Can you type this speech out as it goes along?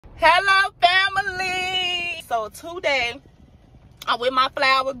Hello, family. So today, I'm with my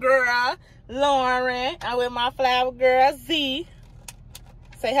flower girl, Lauren. I'm with my flower girl, Z.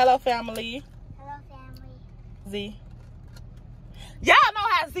 Say hello, family. Hello, family. Z. Y'all know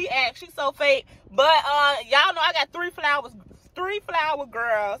how Z acts. She's so fake. But y'all know I got three flower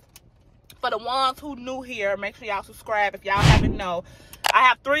girls. For the ones who new here, make sure y'all subscribe if y'all haven't know. I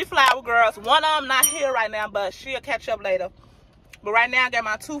have three flower girls. One of them not here right now, but she'll catch up later. But right now, I got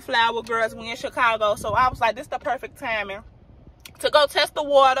my two flower girls. We in Chicago. So I was like, this is the perfect timing to go test the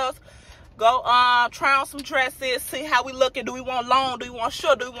waters. Go try on some dresses. See how we looking. Do we want long? Do we want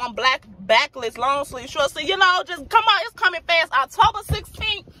short? Do we want black backless, long sleeve, short sleeve? You know, just come on. It's coming fast. October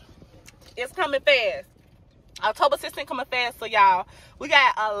 16th. It's coming fast. October 16th coming fast. So, y'all, we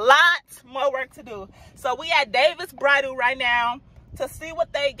got a lot more work to do. So, we at Davis Bridal right now to see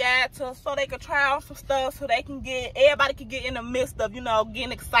what they got, so they can try on some stuff, so they can get, everybody can get in the midst of, you know,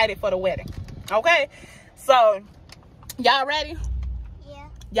 getting excited for the wedding. Okay? So, y'all ready? Yeah.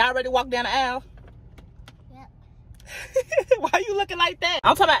 Y'all ready to walk down the aisle? Yep. Why you looking like that?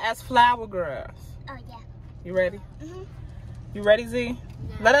 I'm talking about as flower girls. Oh, yeah. You ready? Mm-hmm. You ready, Z?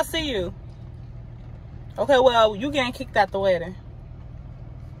 Yeah. Let us see you. Okay, well, you getting kicked out the wedding.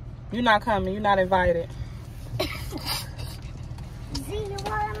 You're not coming. You're not invited. Z, you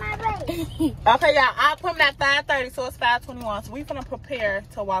want my race? Okay, y'all. I'll put them at 5:30, so it's 5:21. So we finna prepare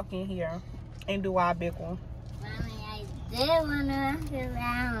to walk in here and do our big one. Mommy, I did want to walk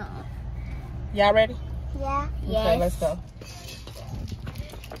around. Y'all ready? Yeah. Okay, Yes. let's go.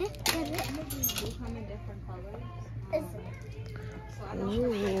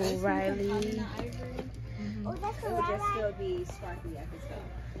 Ooh, Riley. Oh, that's It would just still be sparkly at the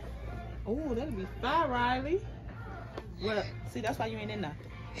top. Ooh, that'll be fine, Riley. Well, see, that's why you ain't in there.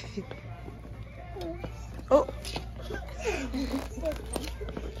 Oh.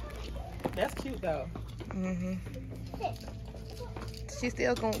 That's cute, though. Mm-hmm. She's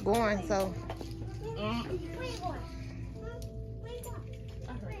still going, so. Mm.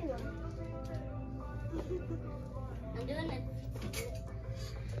 I'm doing it.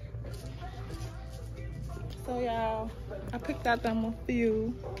 So, y'all, I picked out them a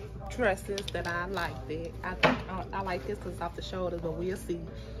few dresses that I liked. I think I like this because it's off the shoulders, but we'll see.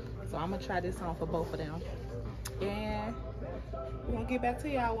 So, I'm going to try this on for both of them. And we're going to get back to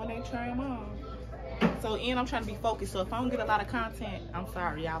y'all when they try them on. So, I'm trying to be focused. So, if I don't get a lot of content, I'm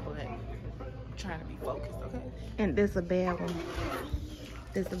sorry, y'all, but I'm trying to be focused, okay? And this a bad one.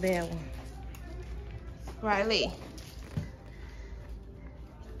 This a bad one. Riley.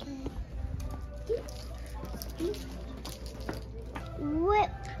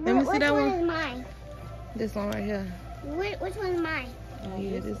 Let me see that one. Which one is mine? This one right here. Which one is mine? Oh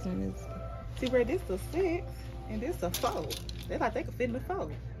yeah, this one is. See, Ray, this is a 6 and this a 4. They like they could fit in the 4.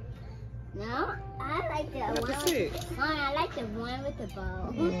 No, I like the That's one. a 6. I like the one with the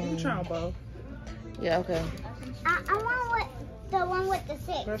bow. You try them both. Yeah, okay. I want the one with the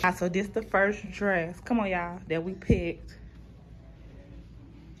 6. So this the first dress. Come on, y'all, that we picked.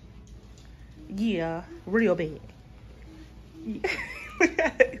 Yeah, real big.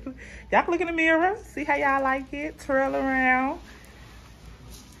 Y'all look in the mirror. See how y'all like it. Twirl around.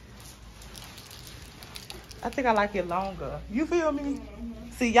 I think I like it longer. You feel me?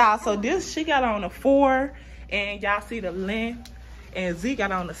 See, y'all, so this, she got on a 4. And y'all see the length. And Z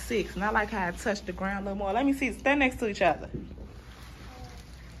got on a 6. And I like how it touched the ground a little more. Let me see. Stand next to each other.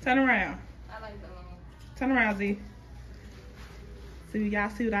 Turn around. I like the long. Turn around, Z. See, y'all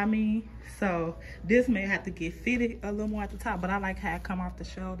see what I mean? So, this may have to get fitted a little more at the top, but I like how it come off the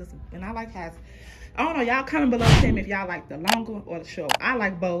shoulders. And I like how it's, I don't know, y'all comment below, tell me if y'all like the longer or the short. I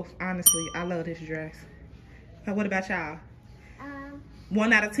like both, honestly. I love this dress. Now, what about y'all?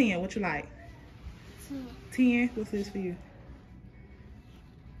 1 out of 10, what you like? 10. 10? What's this for you?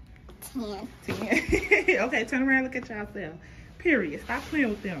 10. 10. Okay, turn around, look at yourself. Period. Stop playing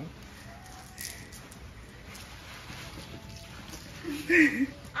with them.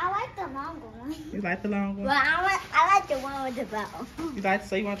 I like the longer one. You like the long one? Well, I like the one with the bow. You like,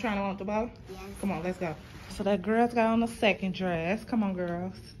 so you want to try the one with the bow? Yes. Come on, let's go. So that girl's got on the second dress. Come on,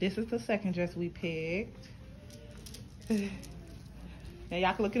 girls. This is the second dress we picked. Now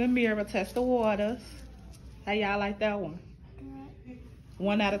y'all can look in the mirror, test the waters. How y'all like that one?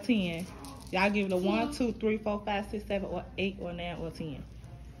 1 out of 10. Y'all give it a 1, 2, 3, 4, 5, 6, 7, or 8, or 9, or 10.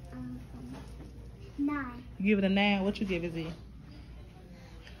 9. You give it a 9. What you give it, Z?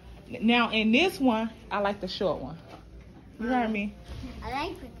 Now in this one, I like the short one. You heard me? I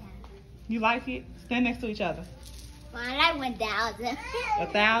like the 10. You like it? Stand next to each other. Well, I like 1,000.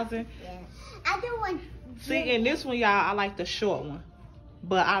 1,000? Yeah. I do one. See, in this one, y'all, I like the short one.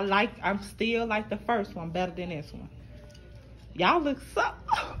 But I'm still like the first one better than this one. Y'all look so,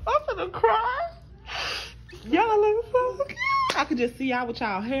 I'm gonna cry. Y'all look so cute. I could just see y'all with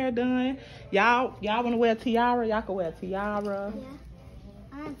y'all hair done. Y'all wanna wear a tiara? Y'all can wear a tiara. Yeah.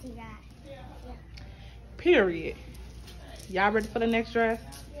 I want to see that. Yeah. Period. Y'all ready for the next dress?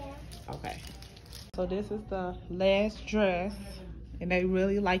 Yeah. Okay. So this is the last dress. And they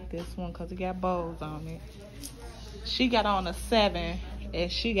really like this one because it got bows on it. She got on a 7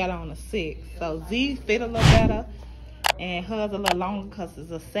 and she got on a 6. So Z fit a little better. And hers a little longer because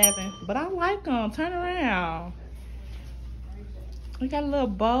it's a 7. But I like them. Turn around. We got a little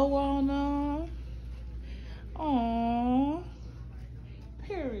bow on them. Aww.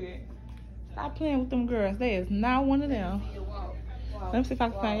 Period. Stop playing with them girls. They is not one of them. Let me see if I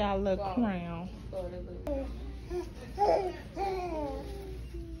can find y'all a little crown.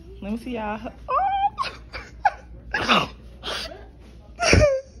 Let me see y'all. Oh!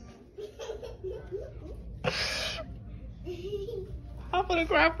 I'm gonna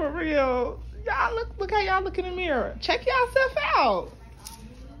cry for real. Y'all look how y'all look in the mirror. Check yourself out.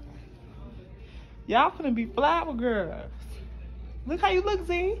 Y'all finna be flower girls. Look how you look,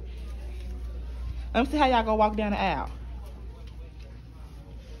 Z. Let me see how y'all gonna walk down the aisle.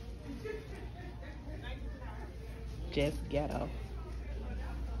 Just ghetto.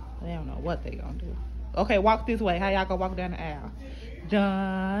 They don't know what they gonna do. Okay, walk this way. How y'all gonna walk down the aisle?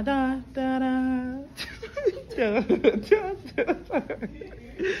 Dun, dun, dun, dun. Dun, dun,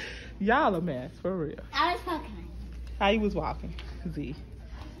 dun. Y'all a mess, for real. I was walking. How you was walking, Z?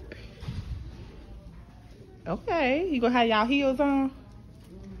 Okay, you gonna have y'all heels on?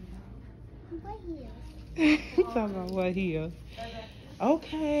 What heels? Talking about what heels.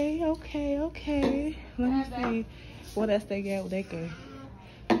 Okay. Let me see what else they got. They can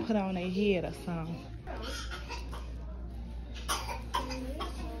put on their head or something.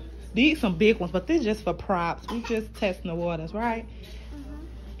 These some big ones, but these just for props. We just testing the waters, right?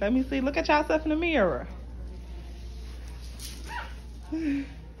 Let me see. Look at yourself in the mirror.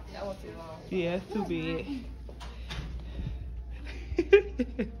 That was too long. Yeah, it's too big.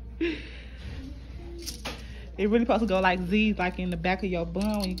 It really supposed to go like Z, like in the back of your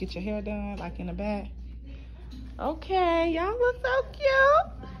bun when you get your hair done, like in the back. Okay, y'all look so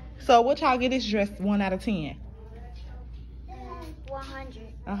cute. So what y'all get this dress 1 out of 10? 100.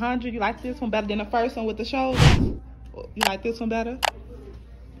 100. You like this one better than the first one with the shoulders? You like this one better?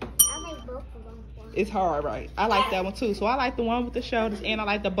 I like both of them. It's hard, right? I like that one too. So I like the one with the shoulders and I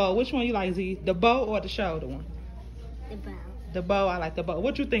like the bow. Which one you like, Z? The bow or the shoulder one? The bow. The bow, I like the bow.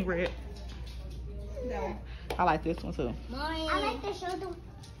 What you think, Red? No. I like this one too. I like the shoulder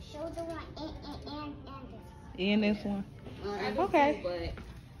one and And this one? I do Okay. too, but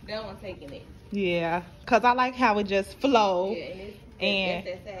that one taking it. Yeah, because I like how it just flows. Yeah, And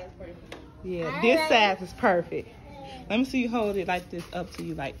that size perfect. yeah, I this like size is perfect. Let me see you hold it like this up to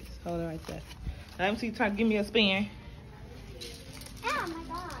you like this. Hold it right there. Let me see you try to give me a spin. Oh my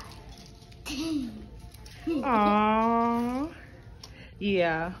god. Aww.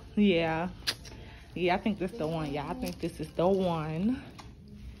 Yeah. Yeah, I think this is the one. Yeah, I think this is the one.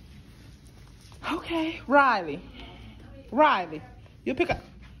 Okay, Riley, you pick up.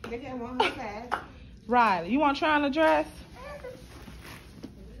 They got one her size. Riley, you want to try on the dress?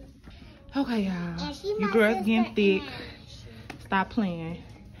 Okay, y'all. And she You my girls sister getting thick. and- Stop playing.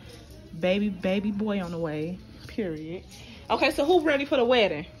 Baby boy on the way. Period. Okay, so who ready for the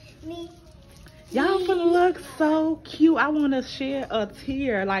wedding? Me. Y'all finna look so cute. I want to share a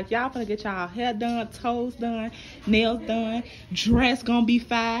tear. Like, y'all finna get y'all hair done, toes done, nails done. Dress gonna be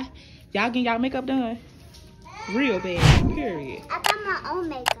fire. Y'all getting y'all makeup done? Real bad. Period. I got my own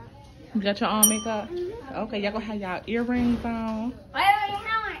makeup. You got your own makeup? Okay, y'all gonna have y'all earrings on. I already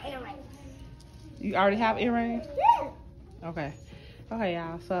have my earrings. You already have earrings? Yeah. Okay. Okay,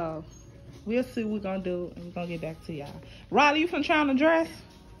 y'all. So, we'll see what we're gonna do, and we're gonna get back to y'all. Riley, you finna try on the dress?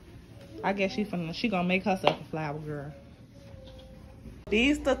 I guess she gonna make herself a flower girl.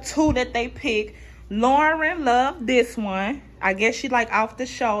 These the two that they picked. Lauren loved this one. I guess she like off the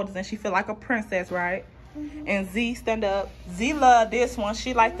shoulders and she feel like a princess, right? And Z, stand up. Z loved this one.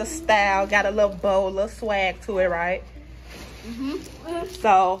 She like the style, got a little bow, a little swag to it, right?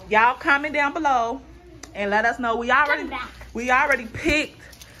 So y'all comment down below and let us know. We already picked.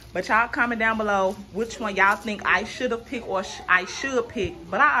 But y'all comment down below which one y'all think I should have picked or I should pick.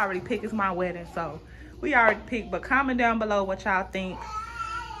 But I already picked. It's my wedding, so we already picked. But comment down below what y'all think.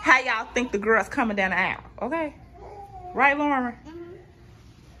 How y'all think the girls coming down the aisle, okay? Right, Lauren?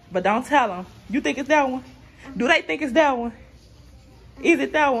 But don't tell them. You think it's that one? Do they think it's that one? Is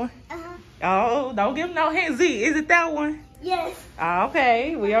it that one? Oh, don't give them no hint. Z, is it that one? Yes.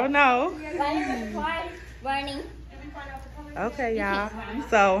 Okay, we don't know. Running. Okay, y'all.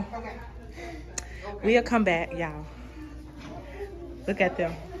 So we'll come back, y'all. Look at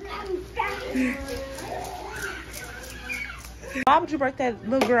them. Why would you break that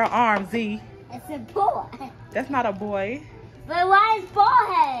little girl arm, Z? It's a boy. That's not a boy. But why is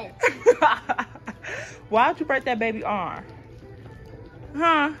forehead? Why would you break that baby arm?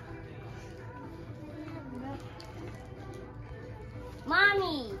 Huh?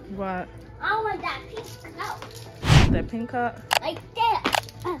 Mommy, What? I want that pink cup. That pink cup? Like that.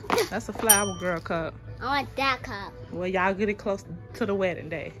 That's a flower girl cup. I want that cup. Well, y'all get it close to the wedding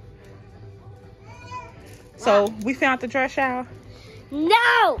day. So, we found the dress, y'all?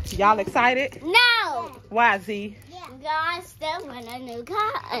 No. Y'all excited? No. Why, Z? God still want a new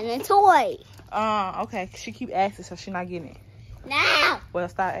car and a toy. Okay. She keep asking, so she not getting it. No. Well,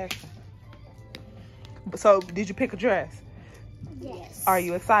 start asking. So, did you pick a dress? Yes. Are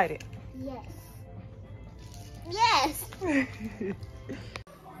you excited? Yes. Yes.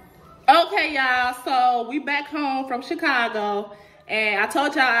 Okay, y'all. So, we back home from Chicago. And I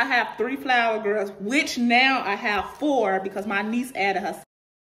told y'all I have 3 flower girls, which now I have 4 because my niece added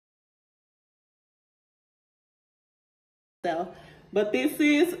herself. But this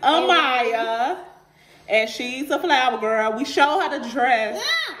is Amaya, and she's a flower girl. We show her the dress.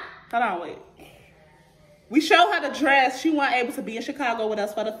 Hold on, wait. We show her the dress. She wasn't able to be in Chicago with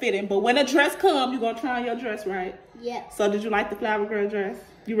us for the fitting, but when the dress comes, you're going to try on your dress, right? Yep. So did you like the flower girl dress?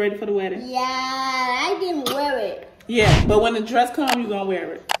 You ready for the wedding? Yeah, I didn't wear it. Yeah, but when the dress comes, you're going to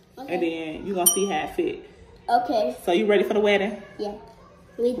wear it. Okay. And then you're going to see how it fit. Okay. So you ready for the wedding? Yeah.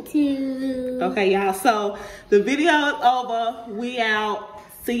 Me too. Okay, y'all. So the video is over. We out.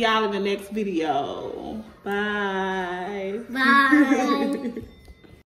 See y'all in the next video. Bye. Bye.